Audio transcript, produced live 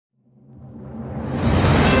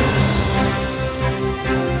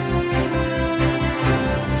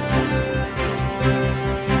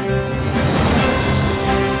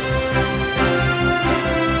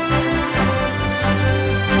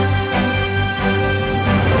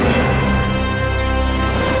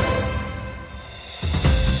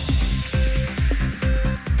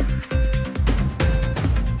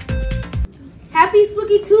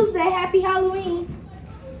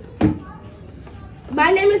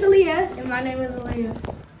is Aaliyah. And my name is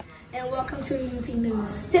Aaliyah. And welcome to ENT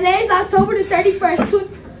News. Today is October the 31st,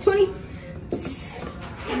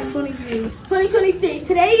 2023.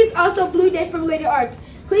 Today is also Blue Day for Related Arts.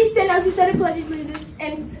 Please stand up to say the Pledge of Allegiance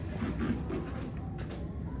and...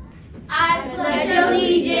 I pledge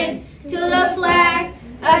allegiance to the flag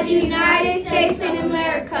of the United States of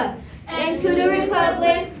America and to the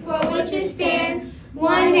republic for which it stands,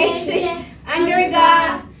 one nation, under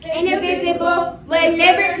God, indivisible, with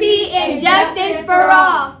liberty and justice for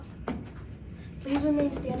all. Please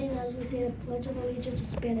remain standing as we say the Pledge of Allegiance in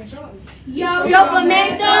Spanish. Yo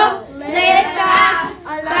prometo lealtad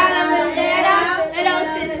a la bandera de los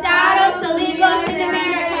Estados Unidos de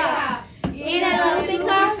América y de la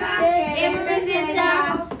República que representa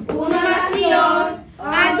una nación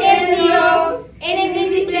ante Dios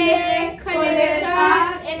indivisible con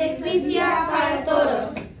libertad y justicia para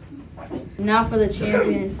todos. Now for the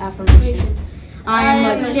champion affirmation. I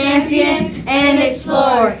am a champion and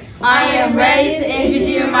explorer. I am ready to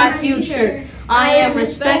engineer my future. I am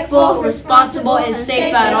respectful, responsible, and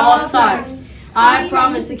safe at all times. I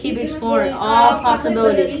promise to keep exploring all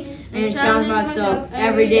possibilities and challenge myself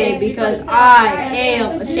every day because I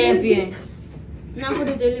am a champion. Now for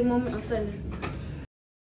the daily moment of silence.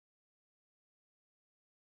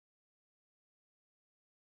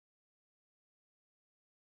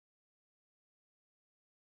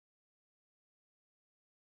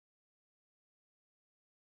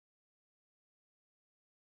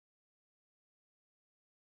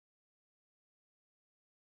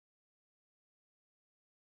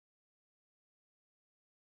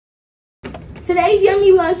 Today's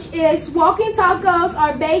yummy lunch is walking tacos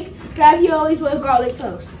or baked raviolis with garlic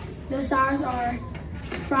toast. The sides are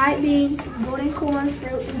fried beans, golden corn,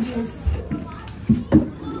 fruit, and juice.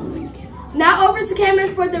 Now over to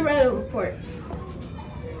Cameron for the weather report.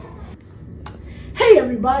 Hey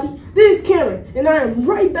everybody, this is Cameron, and I am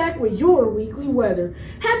right back with your weekly weather.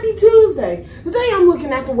 Happy Tuesday! Today I'm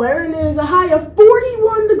looking at the weather and it is a high of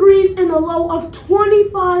 41 degrees and a low of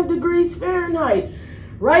 25 degrees Fahrenheit.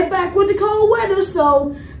 Right back with the cold weather,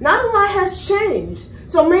 so not a lot has changed.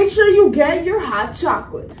 So make sure you get your hot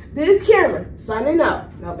chocolate. This is Cameron, signing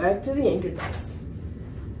out. Now back to the anchor desk.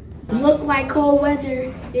 Look like cold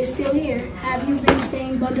weather is still here. Have you been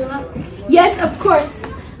staying bundled up? Yes, of course.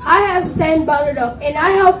 I have stayed bundled up, and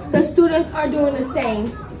I hope the students are doing the same.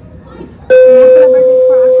 Now for the birthdays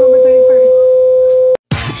for October 31st.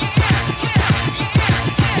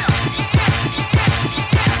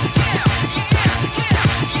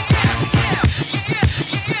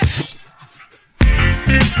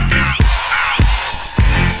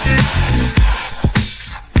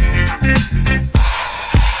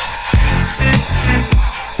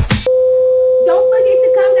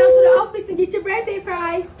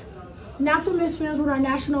 Not to miss meals with our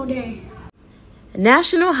National Day.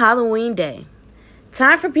 National Halloween Day.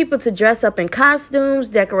 Time for people to dress up in costumes,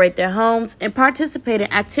 decorate their homes, and participate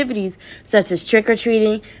in activities such as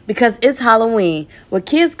trick-or-treating because it's Halloween, where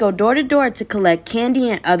kids go door to door to collect candy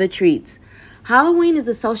and other treats. Halloween is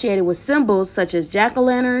associated with symbols such as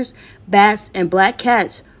jack-o'-lanterns, bats, and black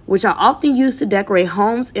cats, which are often used to decorate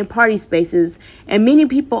homes and party spaces, and many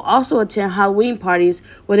people also attend Halloween parties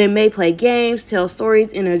where they may play games, tell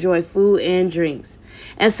stories, and enjoy food and drinks.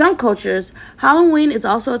 In some cultures, Halloween is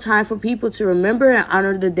also a time for people to remember and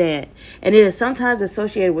honor the dead, and it is sometimes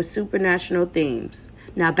associated with supernatural themes.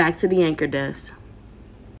 Now back to the anchor desk.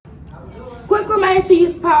 Quick reminder to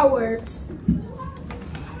use power words.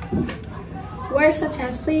 Words such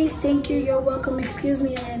as please, thank you, you're welcome, excuse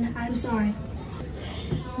me, and I'm sorry.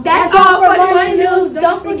 That's all for the morning news.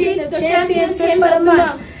 Don't forget the champions hit the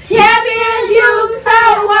month. Champions use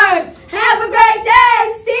power words. Have a great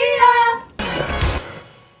day. See ya.